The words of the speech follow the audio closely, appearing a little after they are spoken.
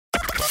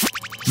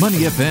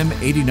Money FM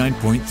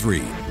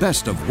 89.3,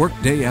 best of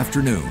workday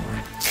afternoon.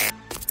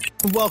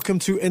 Welcome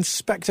to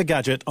Inspector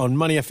Gadget on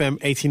Money FM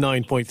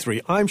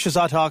 89.3. I'm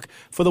Shazad Haq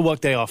for the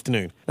Workday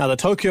Afternoon. Now, the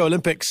Tokyo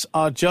Olympics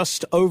are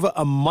just over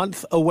a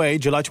month away.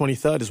 July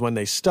 23rd is when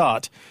they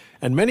start.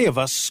 And many of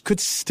us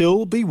could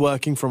still be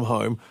working from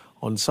home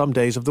on some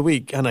days of the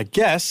week. And I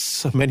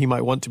guess many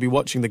might want to be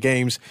watching the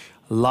games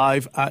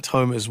live at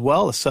home as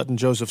well. A certain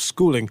Joseph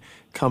Schooling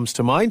comes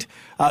to mind.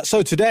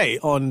 So today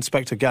on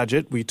Inspector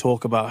Gadget, we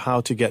talk about how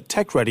to get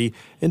tech ready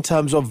in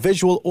terms of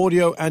visual,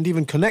 audio, and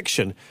even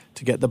connection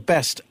to get the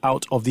best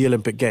out of the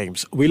Olympic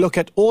Games. We look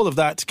at all of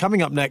that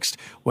coming up next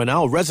when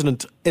our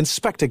resident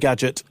Inspector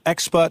Gadget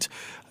expert,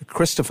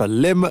 Christopher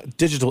Lim,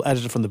 digital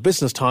editor from the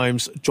Business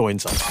Times,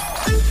 joins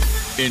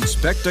us.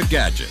 Inspector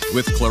Gadget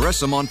with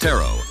Clarissa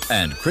Montero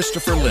and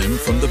Christopher Lim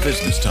from the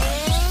Business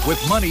Times with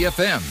Money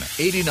FM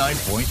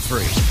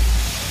 89.3.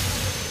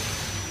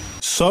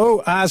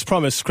 So, as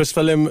promised,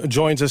 Christopher Lim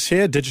joins us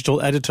here,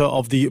 digital editor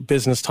of the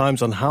Business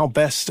Times, on how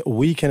best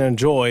we can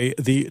enjoy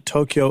the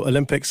Tokyo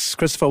Olympics.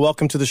 Christopher,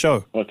 welcome to the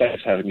show. Well,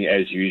 thanks for having me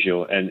as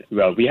usual. And,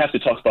 well, we have to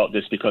talk about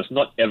this because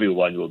not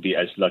everyone will be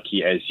as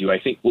lucky as you. I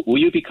think, will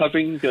you be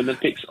covering the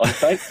Olympics on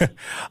site?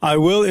 I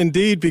will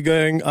indeed be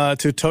going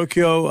to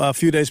Tokyo a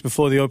few days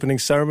before the opening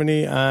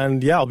ceremony.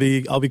 And, yeah, I'll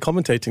be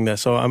commentating there.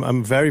 So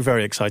I'm very,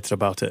 very excited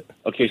about it.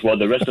 Okay, well,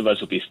 the rest of us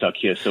will be stuck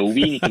here. So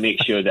we need to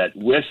make sure that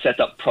we're set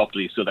up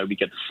properly so that we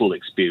get the full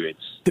experience.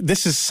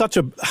 This is such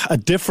a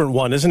different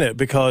one, isn't it?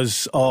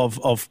 Because of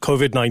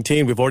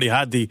COVID-19, we've already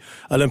had the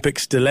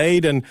Olympics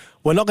delayed, and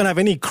we're not going to have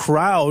any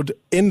crowd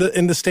in the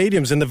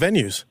stadiums, in the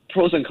venues.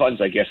 Pros and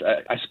cons, I guess.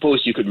 I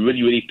suppose you could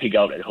really, really pig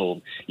out at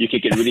home. You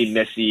could get really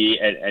messy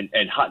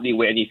and hardly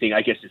wear anything.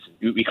 I guess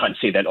we can't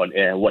say that on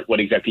air, what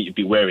exactly you'd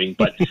be wearing.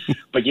 But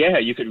but yeah,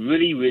 you could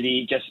really,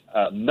 really just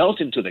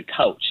melt into the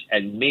couch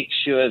and make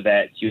sure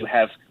that you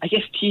have, I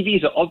guess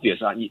TVs are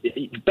obvious, aren't you?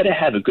 You better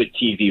have a good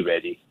TV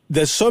ready.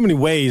 There's so many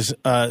ways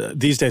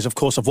these days, of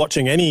course, of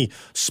watching any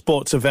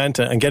sports event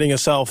and getting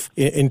yourself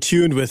in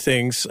tune with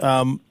things.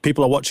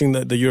 People are watching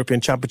the European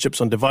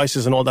Championships on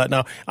devices and all that.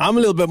 Now, I'm a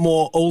little bit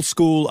more old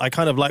school. I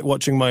kind of like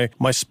watching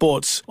my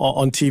sports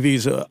on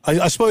TVs.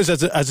 I suppose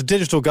as a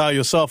digital guy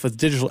yourself, as a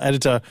digital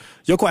editor,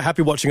 you're quite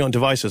happy watching it on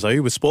devices, are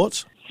you, with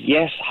sports?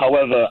 Yes,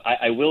 however,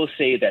 I will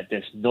say that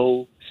there's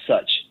no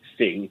such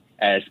thing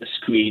as a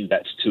screen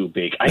that's too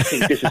big. I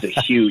think this is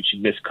a huge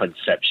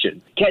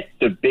misconception. Get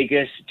the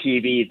biggest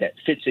TV that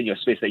fits in your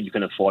space that you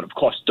can afford. Of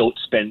course, don't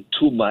spend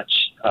too much.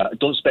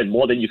 Don't spend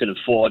more than you can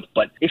afford.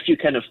 But if you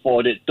can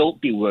afford it, don't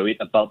be worried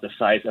about the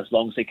size as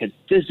long as it can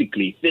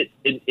physically fit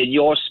in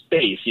your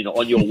space,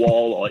 on your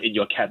wall or in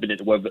your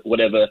cabinet,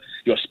 whatever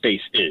your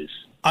space is.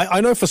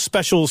 I know for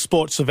special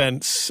sports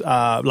events,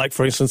 like,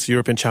 for instance, the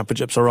European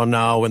Championships are on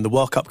now and the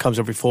World Cup comes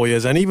every 4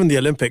 years, and even the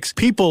Olympics,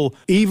 people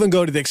even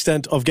go to the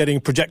extent of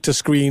getting projector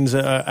screens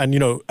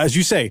and, as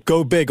you say,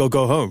 go big or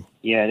go home.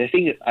 Yeah, the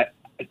thing is,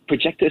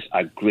 projectors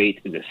are great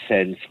in the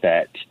sense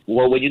that,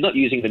 well, when you're not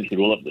using them, you can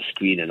roll up the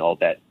screen and all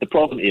that. The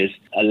problem is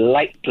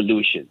light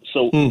pollution.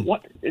 So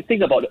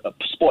think about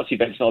sports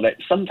events and all that.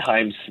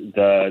 Sometimes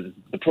the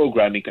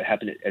programming could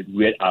happen at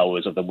weird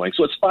hours of the morning.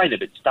 So it's fine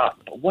if it's dark,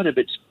 but what if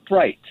it's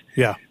bright?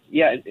 Yeah.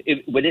 Yeah,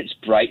 when it's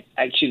bright,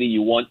 actually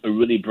you want a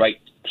really bright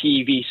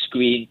TV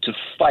screen to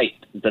fight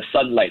the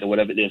sunlight or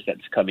whatever it is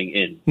that's coming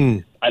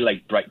in. I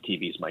like bright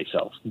TVs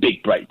myself,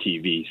 big bright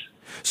TVs.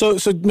 So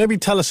maybe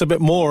tell us a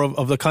bit more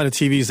of the kind of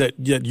TVs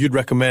that you'd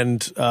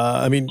recommend.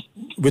 I mean,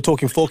 we're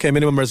talking 4K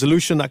minimum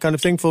resolution, that kind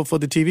of thing for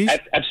the TVs?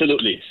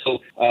 Absolutely. So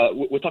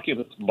we're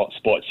talking about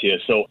sports here.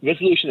 So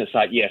resolution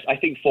aside, yes, I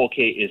think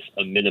 4K is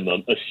a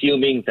minimum,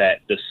 assuming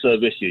that the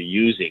service you're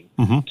using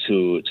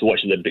to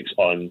watch Olympics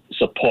on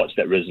supports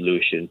that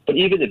resolution. But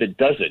even if it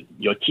doesn't,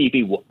 your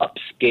TV will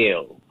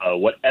upscale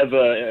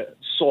whatever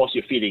source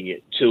you're feeding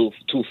it to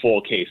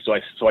 4K. So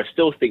I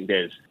still think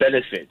there's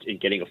benefit in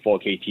getting a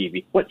 4K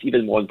TV. What's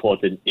even more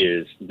important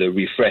is the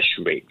refresh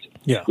rate,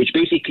 which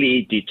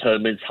basically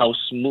determines how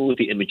smooth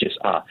the images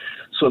are.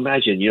 So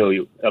imagine,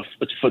 a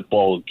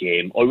football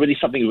game or really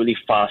something really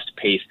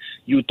fast-paced.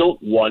 You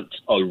don't want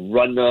a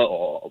runner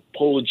or a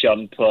pole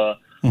jumper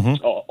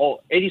or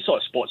any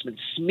sort of sportsman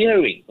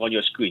smearing on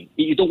your screen.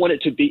 You don't want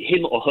it to be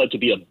him or her to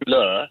be a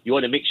blur. You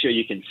want to make sure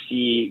you can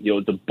see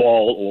the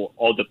ball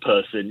or the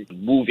person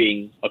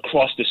moving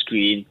across the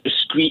screen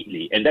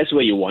discreetly. And that's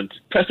where you want,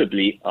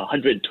 preferably,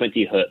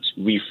 120 hertz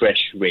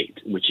refresh rate,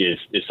 which is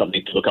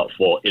something to look out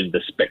for in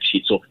the spec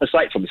sheet. So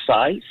aside from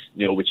size,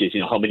 which is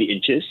how many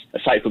inches,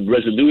 aside from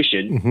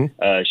resolution,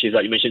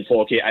 Shazad, you mentioned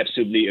 4K. I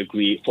absolutely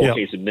agree.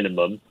 4K is a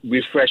minimum.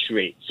 Refresh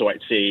rate. So I'd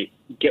say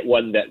get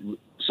one that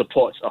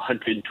supports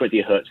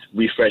 120 hertz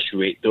refresh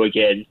rate. Though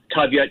again,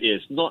 caveat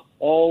is not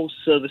all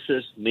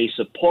services may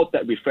support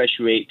that refresh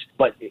rate,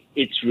 but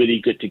it's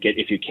really good to get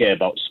if you care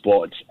about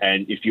sports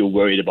and if you're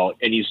worried about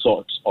any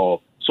sort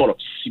of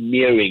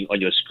smearing on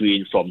your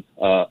screen from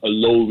a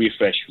low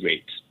refresh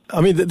rate.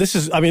 I mean, this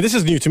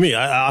is new to me.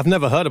 I've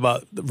never heard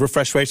about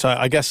refresh rates.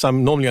 I guess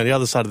I'm normally on the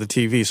other side of the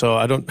TV, so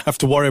I don't have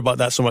to worry about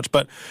that so much.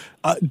 But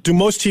do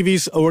most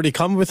TVs already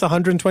come with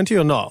 120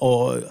 or not?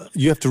 Or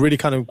you have to really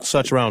kind of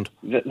search around?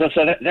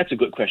 That's a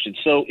good question.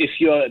 So if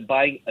you're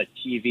buying a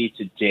TV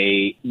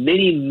today,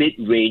 many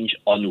mid-range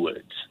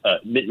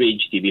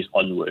TVs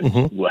onwards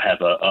will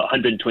have a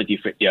 120,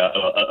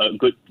 a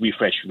good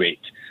refresh rate,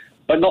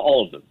 but not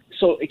all of them.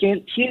 So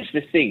again, here's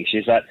the thing,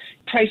 is that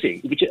pricing,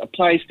 which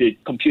applies to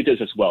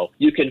computers as well.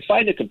 You can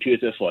find a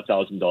computer for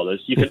 $1,000.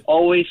 You can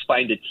always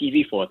find a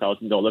TV for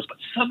 $1,000. But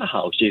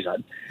somehow,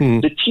 Shezad,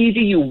 the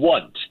TV you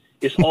want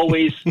is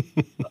always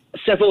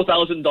several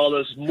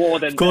 $1,000s more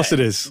than that. Of course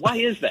it is. Why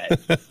is that?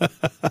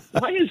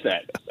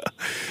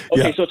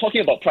 Okay, so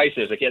talking about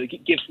prices, okay,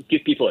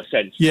 give people a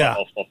sense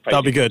of pricing.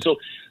 That'll be good. So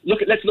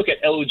let's look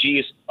at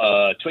LG's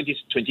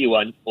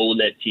 2021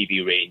 OLED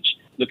TV range.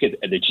 Look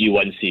at the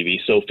G1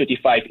 series. So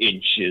 55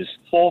 inches,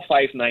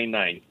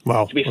 4,599.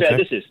 Wow. To be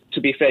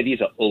fair,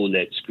 these are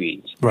OLED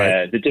screens.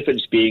 Right. The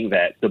difference being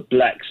that the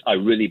blacks are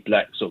really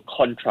black, so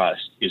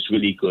contrast is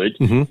really good.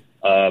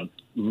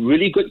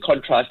 Really good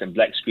contrast and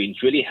black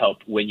screens really help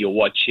when you're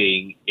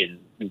watching in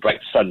bright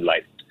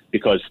sunlight,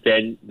 because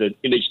then the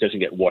image doesn't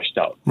get washed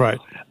out. Right.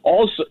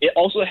 Also, it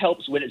also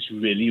helps when it's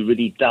really,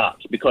 really dark,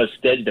 because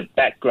then the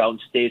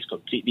background stays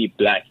completely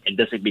black and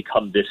doesn't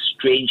become this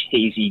strange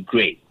hazy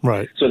grey.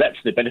 Right. So that's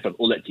the benefit of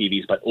OLED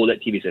TVs, but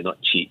OLED TVs are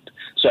not cheap.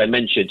 So I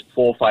mentioned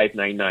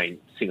 4,599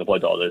 Singapore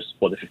dollars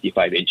for the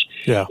 55-inch.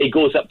 Yeah. It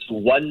goes up to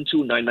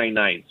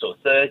 1,299, so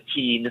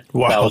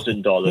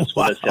 $13,000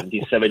 for the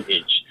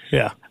 77-inch.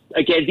 Yeah.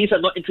 Again, these are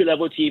not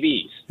entry-level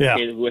TVs. Yeah.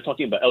 Okay, we're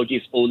talking about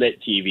LG's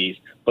OLED TVs,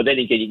 but then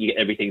again, you get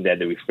everything there,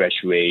 the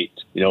refresh rate,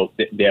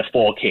 they're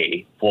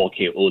 4K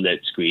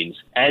OLED screens,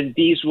 and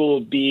these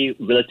will be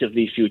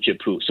relatively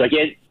future-proof. So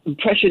again,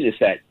 impression is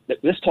that,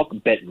 let's talk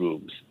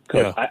bedrooms,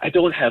 because I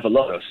don't have a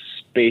lot of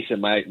space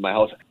in my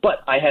house,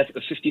 but I have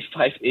a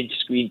 55-inch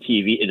screen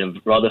TV in a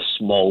rather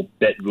small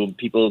bedroom.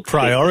 People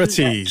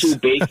priorities. Too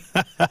big.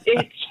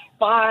 It's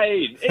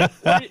fine.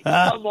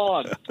 Come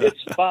on,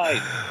 it's fine.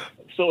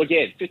 So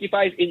again,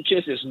 55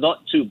 inches is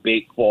not too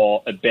big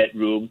for a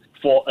bedroom.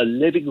 For a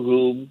living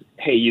room,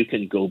 hey, you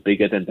can go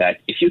bigger than that.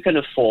 If you can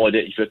afford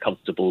it, if you're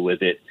comfortable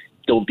with it,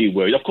 don't be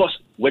worried. Of course,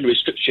 when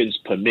restrictions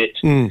permit,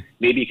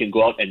 maybe you can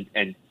go out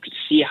and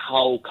see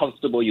how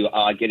comfortable you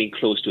are getting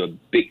close to a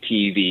big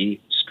TV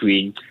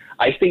screen.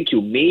 I think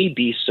you may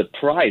be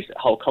surprised at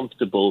how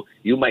comfortable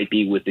you might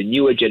be with the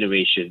newer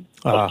generation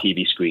of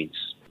TV screens.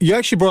 You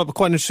actually brought up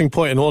quite an interesting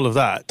point in all of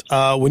that.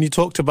 When you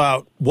talked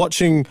about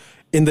watching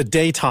in the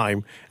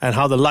daytime and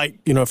how the light,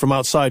 from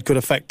outside could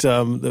affect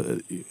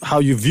how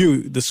you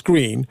view the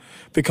screen,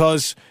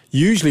 because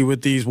usually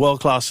with these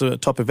world-class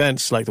top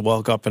events like the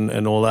World Cup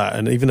and all that,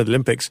 and even the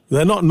Olympics,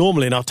 they're not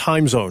normally in our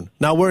time zone.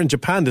 Now we're in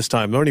Japan this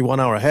time, they're only 1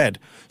 hour ahead.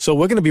 So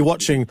we're going to be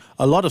watching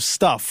a lot of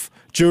stuff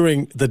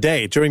during the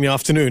day, during the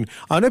afternoon.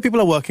 I know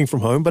people are working from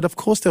home, but of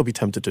course they'll be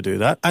tempted to do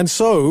that. And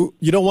so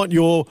you don't want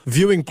your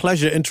viewing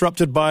pleasure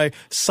interrupted by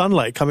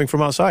sunlight coming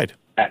from outside.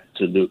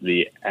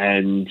 Absolutely.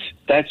 And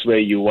that's where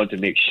you want to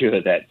make sure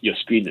that your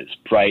screen is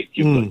bright,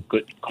 you've got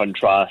good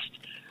contrast.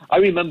 I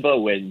remember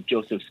when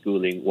Joseph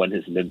Schooling won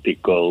his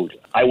Olympic gold,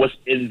 I was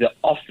in the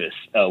office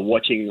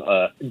watching,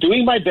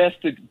 doing my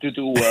best to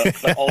do work,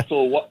 but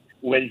also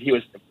when he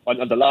was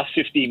on the last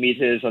 50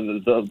 meters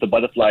on the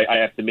butterfly, I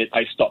have to admit,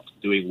 I stopped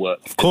doing work.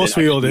 Of course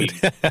we all did.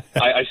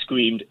 I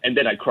screamed, and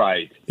then I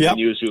cried in the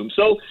newsroom.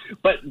 So,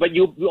 but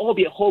you'll all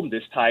be at home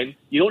this time.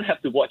 You don't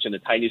have to watch on a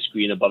tiny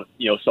screen above,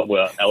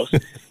 somewhere else.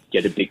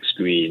 Get a big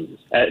screen.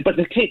 But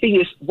the key thing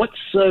is, what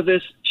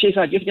service,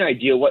 Shezad, do you have any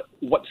idea what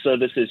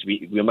services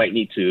we might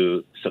need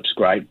to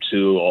subscribe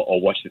to or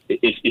watch?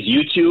 Is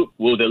YouTube,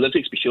 will the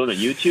Olympics be shown on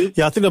YouTube?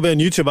 Yeah, I think they'll be on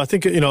YouTube. I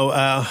think,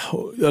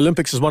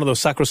 Olympics is one of those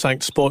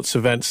sacrosanct sports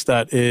events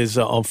that is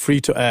on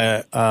free to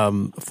air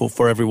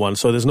for everyone.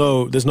 So there's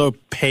no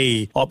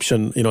pay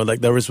option,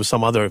 like there is with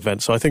some other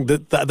events. So I think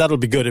that'll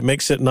be good. It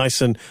makes it nice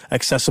and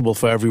accessible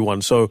for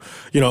everyone. So,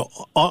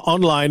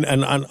 online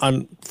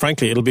and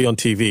frankly, it'll be on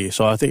TV.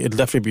 So I think it'll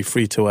definitely be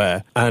free to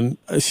air. And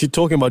as you're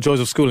talking about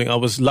Joseph Schooling, I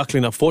was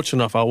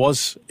fortunate enough, I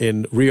was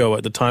in Rio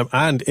at the time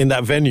and in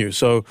that venue.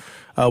 So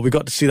we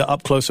got to see that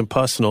up close and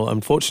personal.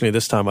 Unfortunately,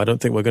 this time, I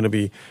don't think we're going to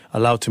be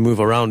allowed to move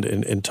around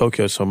in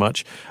Tokyo so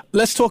much.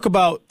 Let's talk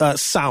about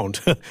sound.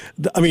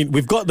 I mean,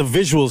 we've got the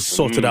visuals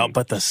sorted out,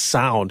 but the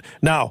sound.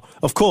 Now,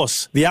 of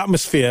course, the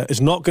atmosphere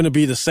is not going to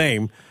be the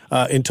same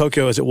in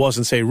Tokyo as it was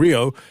in, say,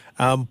 Rio.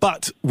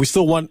 But we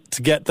still want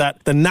to get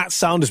the nat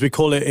sound, as we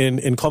call it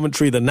in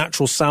commentary, the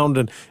natural sound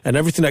and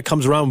everything that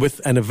comes around with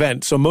an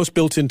event. So most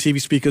built-in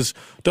TV speakers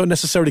don't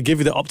necessarily give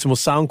you the optimal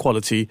sound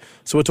quality.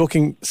 So we're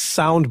talking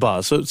sound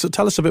bars. So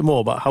tell us a bit more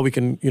about how we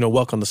can,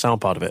 work on the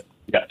sound part of it.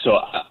 Yeah, so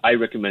I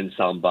recommend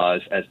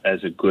soundbars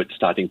as a good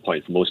starting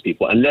point for most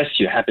people, unless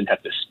you happen to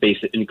have the space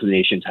and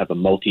inclination to have a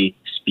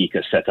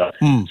multi-speaker setup.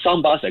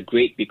 Soundbars are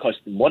great because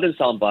modern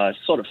soundbars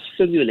sort of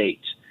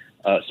simulate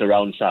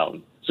surround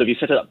sound. So if you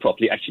set it up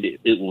properly, actually,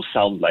 it will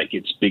sound like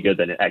it's bigger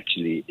than it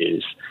actually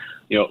is.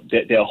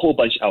 there are a whole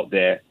bunch out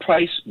there.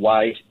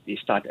 Price-wise, they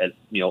start at,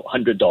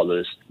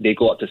 $100. They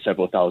go up to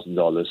several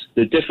 $1,000s.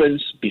 The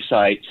difference,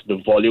 besides the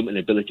volume and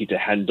ability to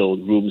handle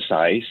room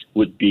size,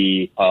 would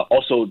be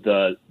also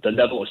the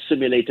level of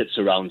simulated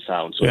surround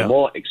sound. So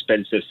more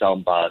expensive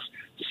sound bars,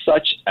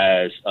 such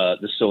as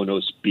the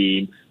Sonos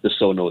Beam, the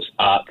Sonos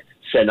Arc,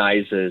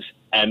 Sennheiser's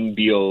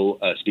Ambio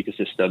speaker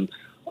system,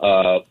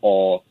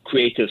 or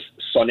Creative's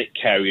Sonic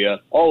Carrier.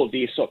 All of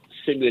these sort of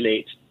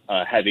simulate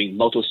having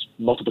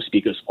multiple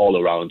speakers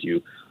all around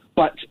you.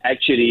 But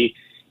actually,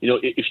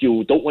 if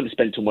you don't want to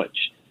spend too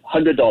much,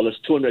 $100,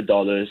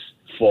 $200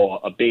 for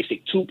a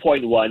basic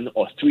 2.1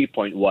 or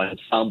 3.1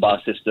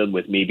 soundbar system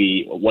with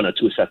maybe 1 or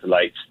 2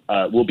 satellites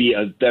will be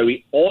a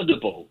very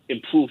audible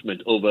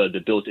improvement over the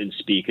built-in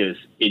speakers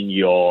in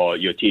your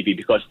TV.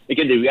 Because,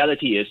 again, the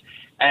reality is,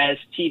 as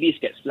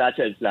TVs get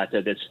flatter and flatter,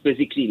 there's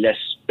physically less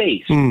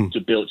space to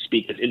build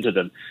speakers into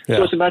them. Yeah.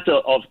 So it's a matter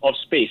of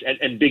space,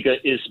 and bigger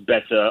is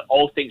better,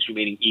 all things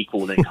remaining equal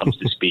when it comes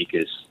to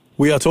speakers.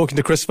 We are talking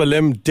to Christopher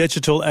Lim,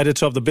 digital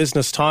editor of the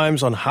Business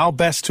Times, on how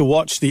best to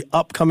watch the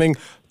upcoming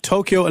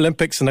Tokyo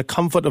Olympics in the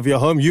comfort of your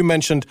home. You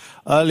mentioned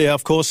earlier,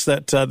 of course,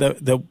 that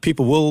the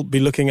people will be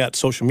looking at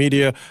social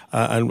media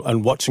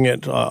and watching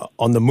it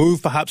on the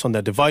move, perhaps on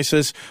their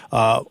devices,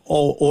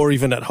 or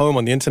even at home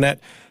on the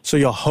internet. So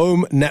your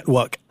home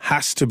network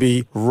has to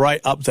be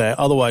right up there.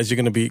 Otherwise, you're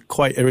going to be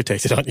quite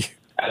irritated, aren't you?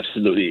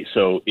 Absolutely.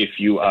 So if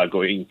you're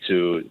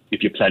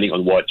planning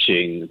on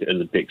watching the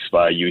Olympics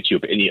via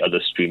YouTube, any other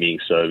streaming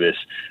service,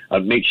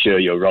 make sure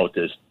your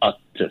router's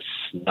up to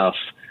snuff.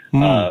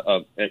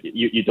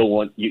 You don't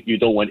want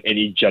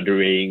any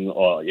juddering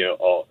or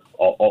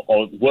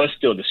worse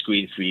still, the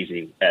screen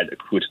freezing at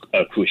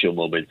a crucial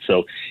moment.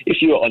 So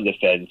if you are on the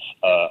fence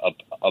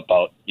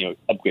about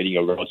upgrading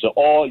your router,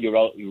 or your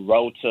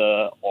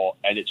router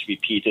and its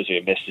repeaters or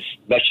your mesh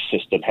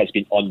system has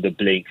been on the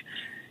blink,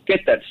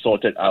 get that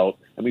sorted out.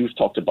 I mean, we've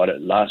talked about it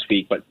last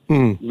week, but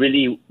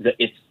really,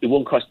 it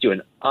won't cost you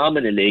an arm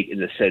and a leg, in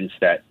the sense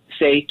that,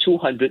 say,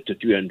 $200 to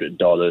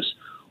 $300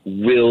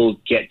 will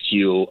get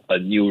you a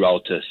new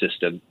router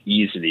system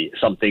easily,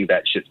 something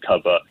that should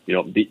cover,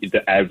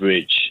 the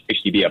average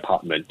HDB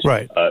apartment.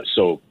 Right.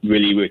 So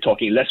really, we're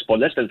talking for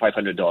less than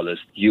 $500,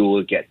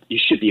 you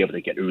should be able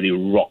to get a really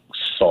rock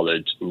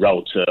solid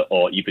router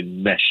or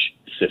even mesh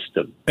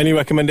system. Any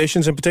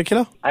recommendations in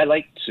particular? I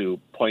like to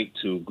point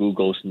to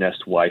Google's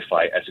Nest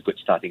Wi-Fi as a good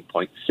starting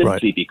point,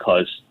 simply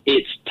because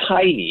it's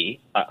tiny.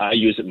 I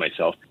use it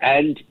myself,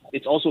 and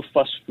it's also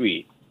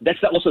fuss-free. That's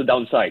also the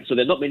downside. So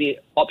there are not many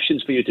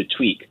options for you to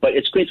tweak, but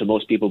it's great for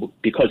most people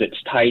because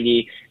it's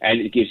tiny and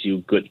it gives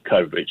you good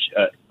coverage.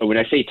 When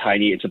I say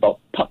tiny, it's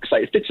about puck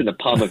size. It fits in the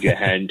palm of your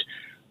hand.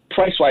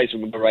 Price-wise,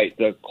 remember, right,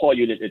 the core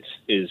unit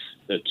is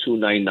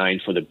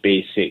 $299 for the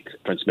basic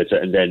transmitter,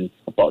 and then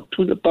about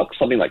 $200,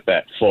 something like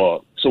that.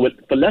 For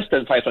less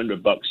than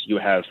 $500, you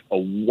have a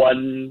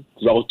 1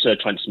 router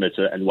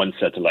transmitter and 1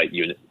 satellite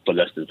unit for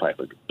less than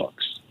 $500.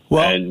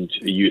 Well, and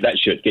that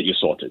should get you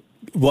sorted.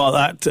 Well,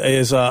 that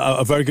is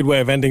a very good way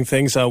of ending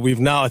things.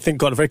 We've now, I think,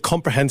 got a very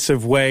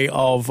comprehensive way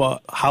of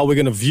how we're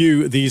going to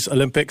view these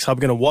Olympics, how we're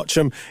going to watch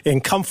them in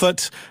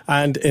comfort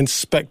and in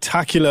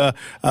spectacular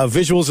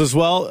visuals as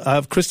well.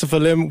 Christopher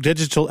Lim,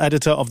 digital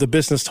editor of the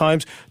Business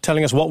Times,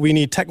 telling us what we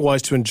need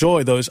tech-wise to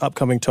enjoy those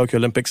upcoming Tokyo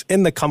Olympics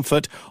in the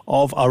comfort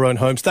of our own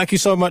homes. Thank you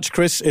so much,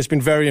 Chris. It's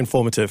been very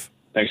informative.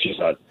 Thanks,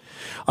 Shazad.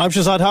 I'm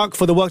Shazad Haq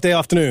for the Workday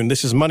Afternoon.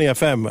 This is Money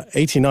FM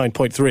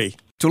 89.3.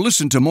 To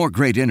listen to more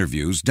great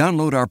interviews,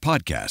 download our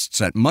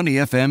podcasts at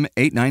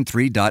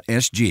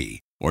moneyfm893.sg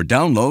or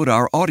download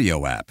our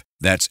audio app.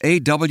 That's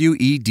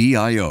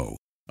AWEDIO.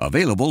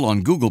 Available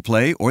on Google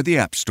Play or the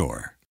App Store.